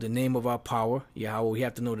know the name of our power, Yahweh. We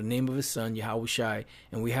have to know the name of his son, Yahawashi.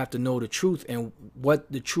 And we have to know the truth and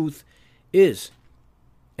what the truth is,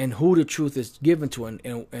 and who the truth is given to,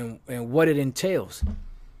 and what it entails.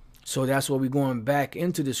 So that's why we're going back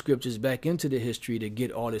into the scriptures, back into the history, to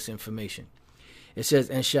get all this information. It says,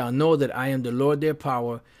 and shall know that I am the Lord their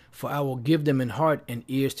power, for I will give them in heart and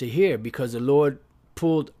ears to hear. Because the Lord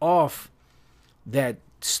pulled off that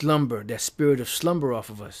slumber, that spirit of slumber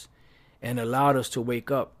off of us, and allowed us to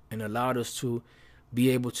wake up, and allowed us to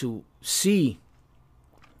be able to see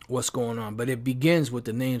what's going on. But it begins with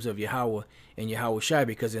the names of Yahweh and Yahawashi,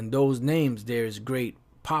 because in those names there is great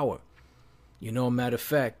power. You know, matter of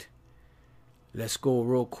fact, let's go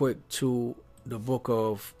real quick to the book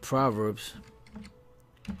of Proverbs,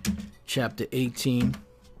 chapter 18.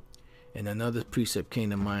 And another precept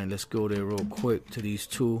came to mind. Let's go there real quick to these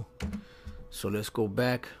two. So let's go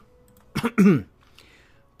back.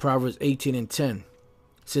 Proverbs 18 and 10. It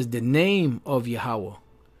says, the name of Yahweh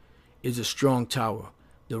is a strong tower.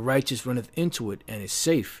 The righteous runneth into it and is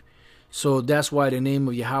safe. So that's why the name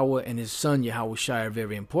of Yahweh and his son Yahawashi are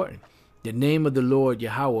very important. The name of the Lord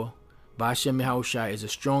Yahweh, Ba'ashem Yahawashi, is a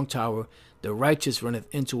strong tower. The righteous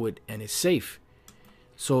runneth into it and is safe.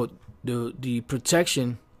 So the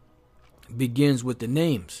protection begins with the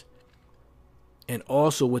names, and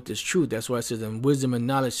also with this truth. That's why it says, and wisdom and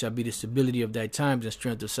knowledge shall be the stability of thy times and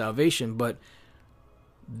strength of salvation. But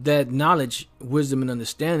that knowledge, wisdom, and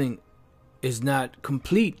understanding is not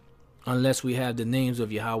complete unless we have the names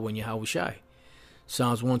of Yahweh and Yahawashi.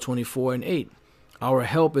 Psalms 124 and 8. Our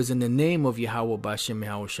help is in the name of Yahweh Ba'ashem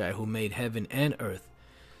Yahawashi, who made heaven and earth.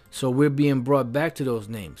 So we're being brought back to those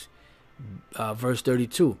names. Verse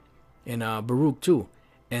 32 in Baruch 2.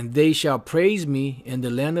 And they shall praise me in the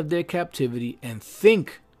land of their captivity and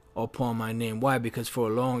think upon my name. Why? Because for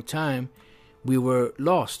a long time we were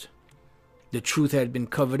lost. The truth had been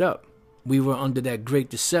covered up. We were under that great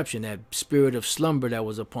deception, that spirit of slumber that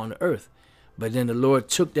was upon the earth. But then the Lord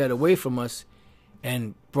took that away from us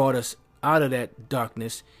and brought us out of that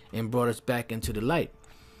darkness and brought us back into the light.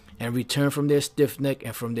 And return from their stiff neck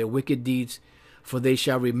and from their wicked deeds, for they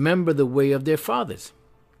shall remember the way of their fathers.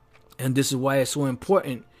 And this is why it's so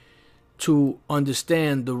important to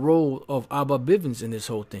understand the role of Abba Bivens in this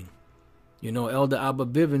whole thing. You know, Elder Abba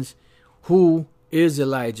Bivens, who is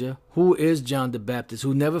Elijah, who is John the Baptist,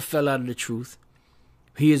 who never fell out of the truth.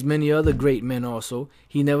 He is many other great men also.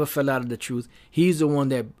 He never fell out of the truth. He's the one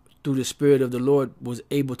that, through the Spirit of the Lord, was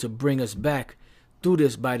able to bring us back through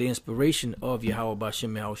this by the inspiration of Yahawah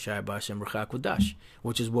Bashem Yahushai Bashem Ruach,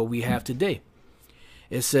 which is what we have today.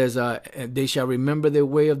 It says, they shall remember the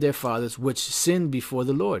way of their fathers, which sinned before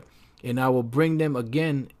the Lord. And I will bring them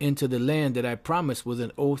again into the land that I promised with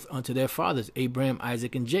an oath unto their fathers, Abraham,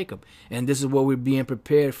 Isaac, and Jacob. And this is what we're being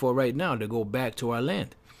prepared for right now, to go back to our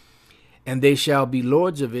land. And they shall be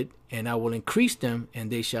lords of it, and I will increase them,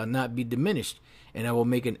 and they shall not be diminished. And I will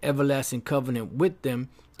make an everlasting covenant with them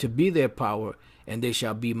to be their power, and they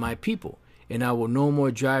shall be my people. And I will no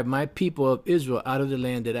more drive my people of Israel out of the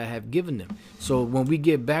land that I have given them. So when we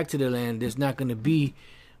get back to the land, there's not going to be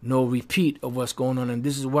no repeat of what's going on. And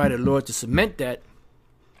this is why the Lord, to cement that,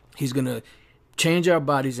 he's going to change our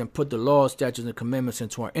bodies and put the laws, statutes, and commandments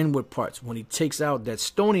into our inward parts when he takes out that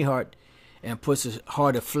stony heart and puts a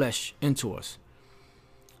heart of flesh into us.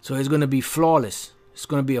 So it's going to be flawless. It's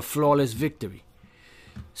going to be a flawless victory.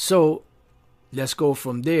 So let's go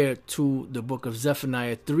from there to the book of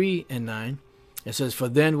Zephaniah 3 and 9. It says, for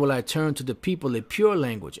then will I turn to the people a pure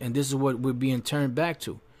language. And this is what we're being turned back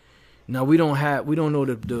to. Now, we don't know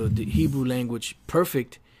the Hebrew language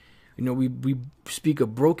perfect. You know, we speak a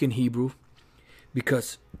broken Hebrew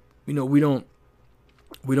because, you know, we don't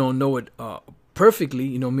know it perfectly.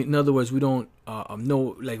 You know, in other words, we don't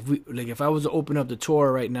know, like if I was to open up the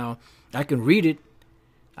Torah right now, I can read it.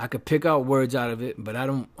 I could pick out words out of it, but I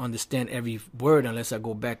don't understand every word unless I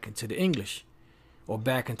go back into the English or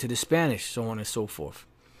back into the Spanish, so on and so forth.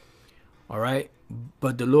 All right.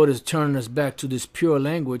 But the Lord is turning us back to this pure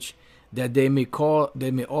language, that they may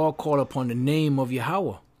all call upon the name of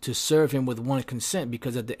Yahawah to serve him with one consent,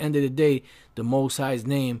 because at the end of the day, the Most High's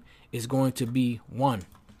name is going to be one.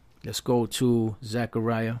 Let's go to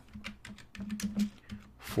Zechariah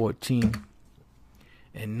 14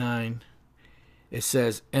 and 9. It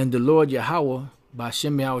says, and the Lord Yahawah,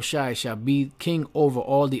 Bashem Yahushai, shall be king over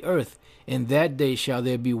all the earth. In that day shall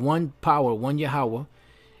there be one power, one Yahawah,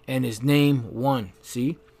 and his name one.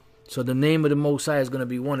 See? So the name of the Most High is going to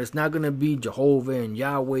be one. It's not going to be Jehovah and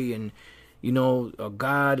Yahweh and, you know,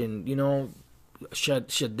 God and, you know,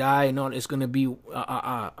 Shaddai and all. It's going to be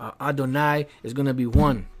Adonai. It's going to be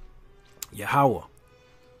one, Yahawah.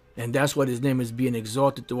 And that's what his name is being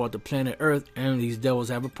exalted throughout the planet Earth, and these devils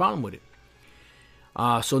have a problem with it.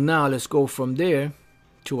 So now let's go from there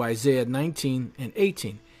to Isaiah 19 and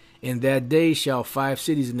 18. In that day shall 5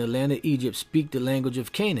 cities in the land of Egypt speak the language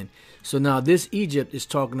of Canaan. So now this Egypt is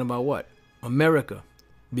talking about what? America.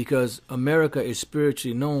 Because America is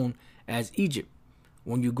spiritually known as Egypt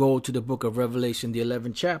when you go to the book of Revelation, the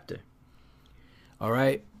 11th chapter. All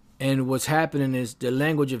right. And what's happening is the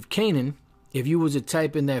language of Canaan. If you was to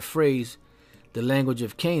type in that phrase, the language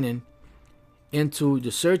of Canaan, into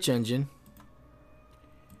the search engine,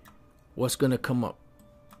 what's going to come up?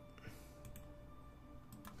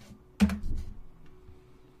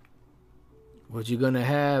 What you're going to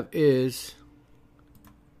have is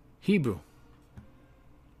Hebrew,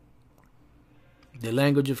 the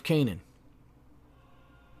language of Canaan.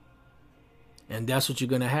 And that's what you're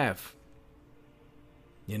going to have.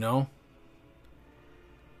 You know?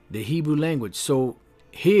 The Hebrew language. So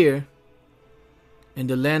here, in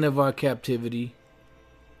the land of our captivity,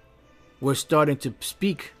 we're starting to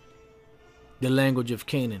speak the language of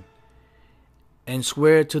Canaan and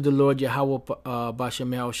swear to the Lord Yahawah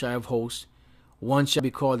Bashem Yahushai of hosts, one shall be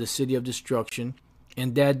called the city of destruction.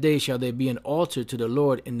 In that day shall there be an altar to the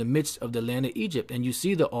Lord in the midst of the land of Egypt. And you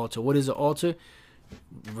see the altar. What is the altar?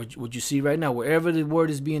 What you see right now, wherever the word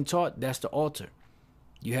is being taught, that's the altar.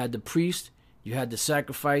 You had the priest, you had the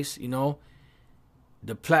sacrifice, you know.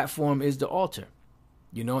 The platform is the altar,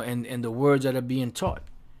 you know, and the words that are being taught.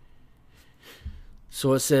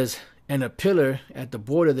 So it says, and a pillar at the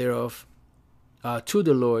border thereof to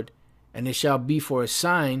the Lord, and it shall be for a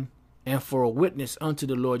sign and for a witness unto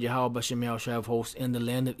the Lord Yahawah Bashem Yahushai of hosts in the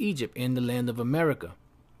land of Egypt, in the land of America.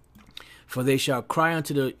 For they shall cry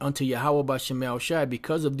unto Yahawah Bashem Yahushai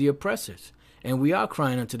because of the oppressors. And we are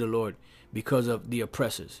crying unto the Lord because of the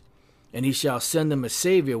oppressors. And he shall send them a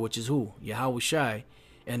savior, which is who? Yahushai,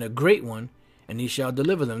 and a great one, and he shall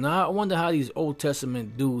deliver them. Now I wonder how these Old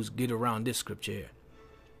Testament dudes get around this scripture here.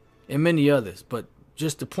 and many others, but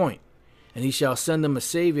just the point. And he shall send them a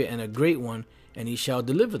Savior and a great one, and he shall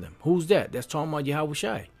deliver them. Who's that? That's talking about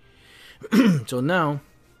Yahawashi. So now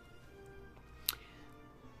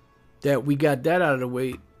that we got that out of the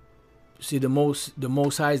way, see, the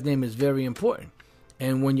Most High's name is very important.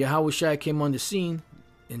 And when Yahawashi came on the scene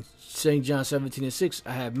in St. John 17:6,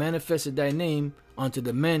 I have manifested thy name unto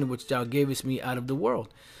the men which thou gavest me out of the world.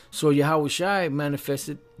 So Yahawashi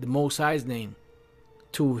manifested the Most High's name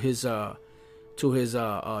to his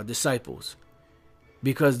disciples,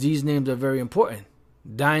 because these names are very important.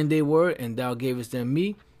 Thine they were, and thou gavest them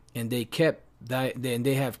me, and they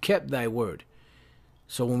have kept thy word.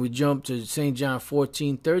 So when we jump to St. John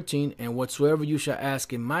 14:13, and whatsoever you shall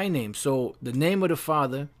ask in my name. So the name of the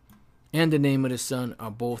Father and the name of the Son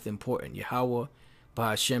are both important. Yahawah,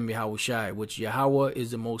 Bahashem, Yahawashi, which Yahawah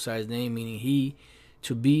is the Most High's name, meaning he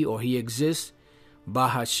to be, or he exists.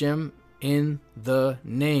 Bahashem, in the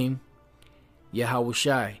name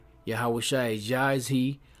Yahawashi. Yahawashi is Yah is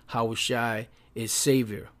he, Hawashi is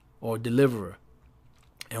Savior or Deliverer.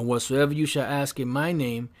 And whatsoever you shall ask in my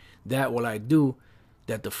name, that will I do,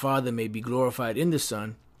 that the Father may be glorified in the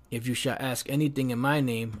Son. If you shall ask anything in my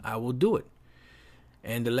name, I will do it.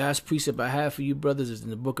 And the last precept I have for you, brothers, is in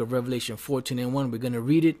the book of Revelation 14:1. We're going to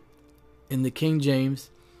read it in the King James.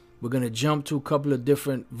 We're going to jump to a couple of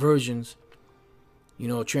different versions,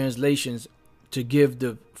 translations, to give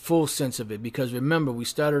the full sense of it. Because remember, we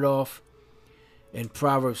started off in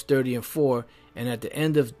Proverbs 30:4, and at the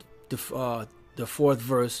end of the fourth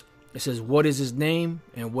verse, it says, what is his name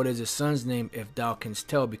and what is his son's name, if thou canst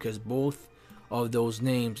tell, because both of those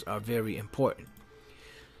names are very important.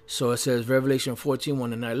 So it says, Revelation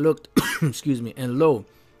 14:1, and I looked, excuse me, and lo,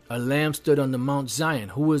 a lamb stood on the Mount Zion.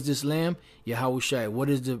 Who is this lamb? Yahawashi. What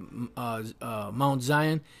is the Mount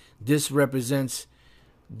Zion? This represents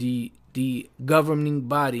the governing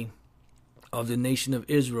body of the nation of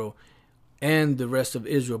Israel and the rest of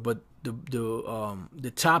Israel, but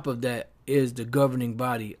the top of that is the governing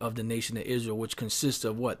body of the nation of Israel, which consists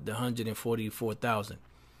of what? The 144,000.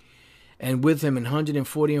 And with him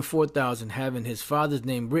 144,000 having his father's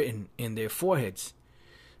name written in their foreheads.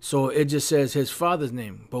 So it just says his father's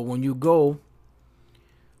name. But when you go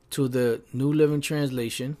to the New Living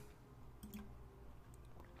Translation,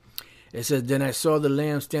 it says, then I saw the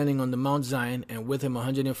Lamb standing on the Mount Zion, and with him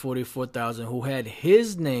 144,000 who had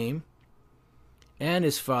his name and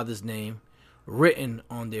his father's name written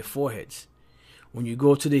on their foreheads. When you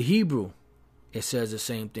go to the Hebrew, it says the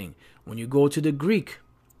same thing. When you go to the Greek,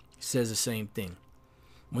 it says the same thing.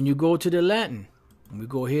 When you go to the Latin, when we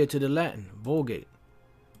go here to the Latin, Vulgate,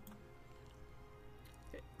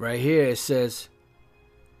 right here it says,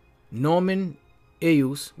 Nomen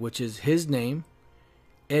Eius, which is his name,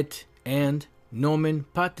 and Nomen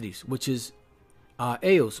Patris, which is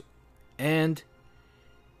Eius, and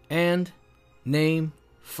name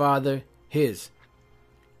Father his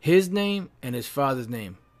name and his father's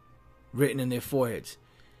name written in their foreheads.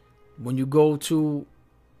 When you go to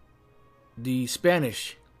the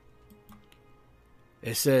Spanish,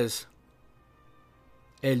 it says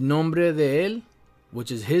el nombre de él,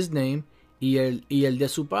 which is his name, y el de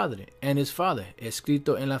su padre, and his father,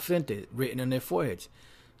 escrito en la frente, written on their foreheads.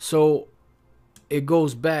 So it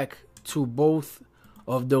goes back to both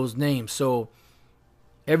of those names. So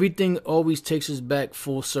everything always takes us back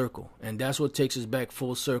full circle. And that's what takes us back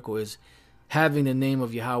full circle, is having the name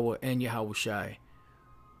of Yahawah and Yahawashi.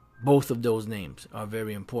 Both of those names are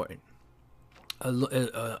very important. As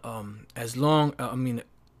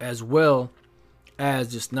well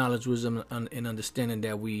as this knowledge, wisdom, and understanding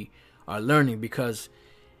that we are learning. Because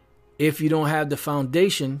if you don't have the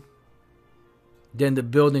foundation, then the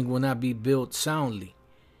building will not be built soundly,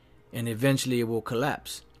 and eventually it will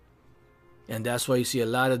collapse. And that's why you see a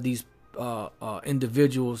lot of these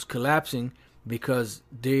individuals collapsing, because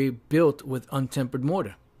they built with untempered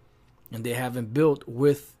mortar, and they haven't built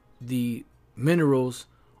with the minerals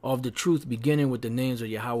of the truth, beginning with the names of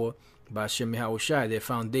Yahawah, Ba'ashem, Yahawashi. Their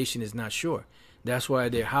foundation is not sure. That's why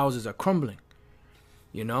their houses are crumbling.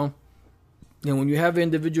 And when you have an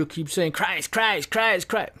individual keep saying Christ, Christ, Christ,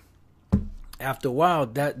 Christ, after a while,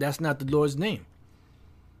 that's not the Lord's name.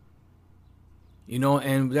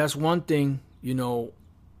 And that's one thing,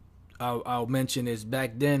 I'll mention is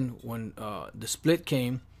back then when the split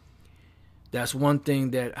came, that's one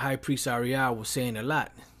thing that High Priest Ariel was saying a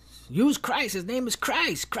lot. Use Christ. His name is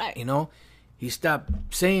Christ. Christ. He stopped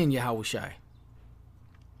saying Yahawashi.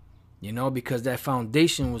 Because that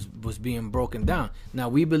foundation was being broken down. Now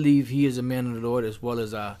we believe he is a man of the Lord, as well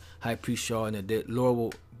as our High Priest Shaw, and that the Lord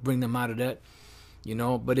will bring them out of that.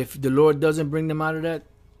 But if the Lord doesn't bring them out of that,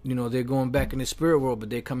 you know, they're going back in the spirit world, but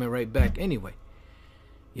they're coming right back anyway.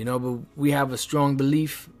 You know, but we have a strong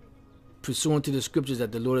belief pursuant to the scriptures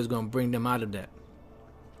that the Lord is going to bring them out of that.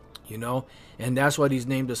 You know, and that's why these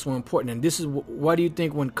names are so important. And this is why do you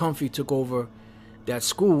think when Comfy took over that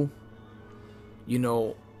school, you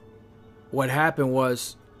know, what happened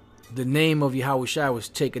was the name of YAHAWAH was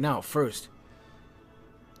taken out first.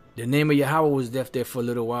 The name of Yahweh was left there for a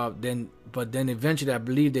little while, but then eventually I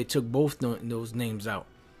believe they took both those names out.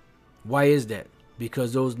 Why is that?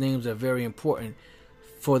 Because those names are very important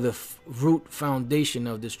for the root foundation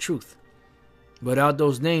of this truth. Without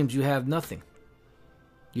those names, you have nothing.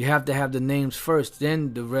 You have to have the names first,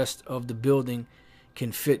 then the rest of the building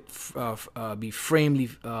can be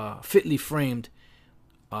fitly framed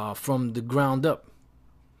from the ground up.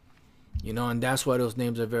 You know, and that's why those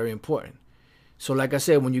names are very important. So like I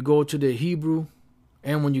said, when you go to the Hebrew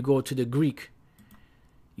and when you go to the Greek,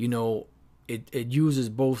 you know, it uses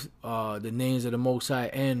both the names of the Most High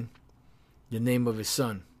and the name of his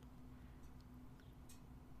son.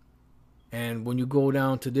 And when you go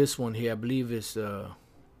down to this one here, I believe it's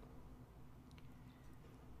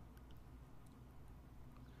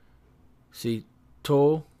see,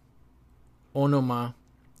 To Onoma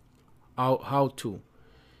how to,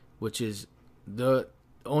 which is the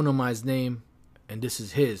Onomai's name, and this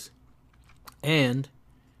is his. And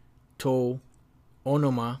To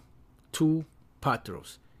Onoma Tu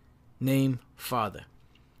Patros, name father.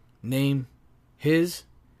 Name his,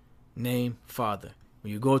 name father.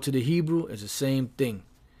 When you go to the Hebrew, it's the same thing.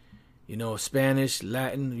 You know, Spanish,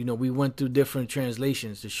 Latin, you know, we went through different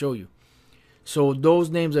translations to show you. So those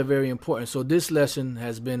names are very important. So this lesson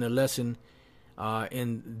has been a lesson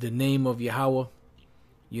in the name of Yahawah.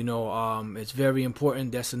 You know, it's very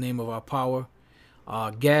important. That's the name of our power.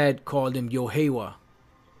 Gad called him YAHAWAH,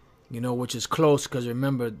 you know, which is close because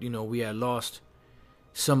remember, you know, we had lost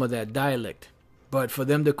some of that dialect. But for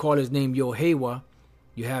them to call his name YAHAWAH,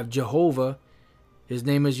 you have Jehovah, his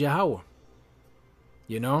name is Yahawah,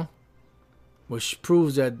 you know, which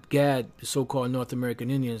proves that Gad, the so-called North American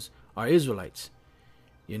Indians, are Israelites,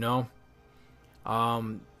 you know.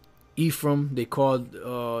 Ephraim, they call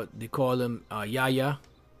him Yahya,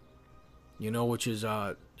 you know, which is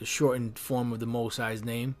the shortened form of the Most High's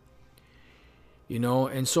name, you know,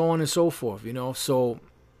 and so on and so forth, you know. So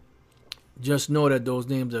just know that those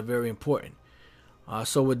names are very important.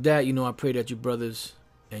 So with that, you know, I pray that you brothers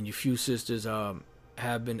and you few sisters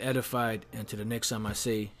have been edified. And to the next time I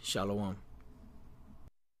say Shalom.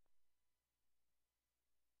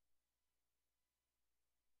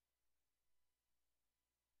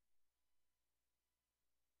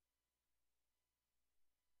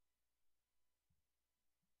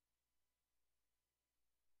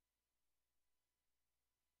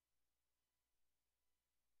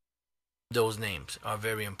 Those names are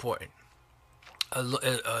very important.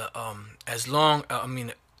 As long, I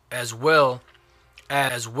mean, as well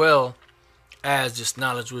as this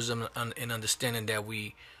knowledge, wisdom, and understanding that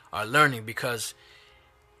we are learning. Because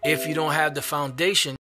if you don't have the foundation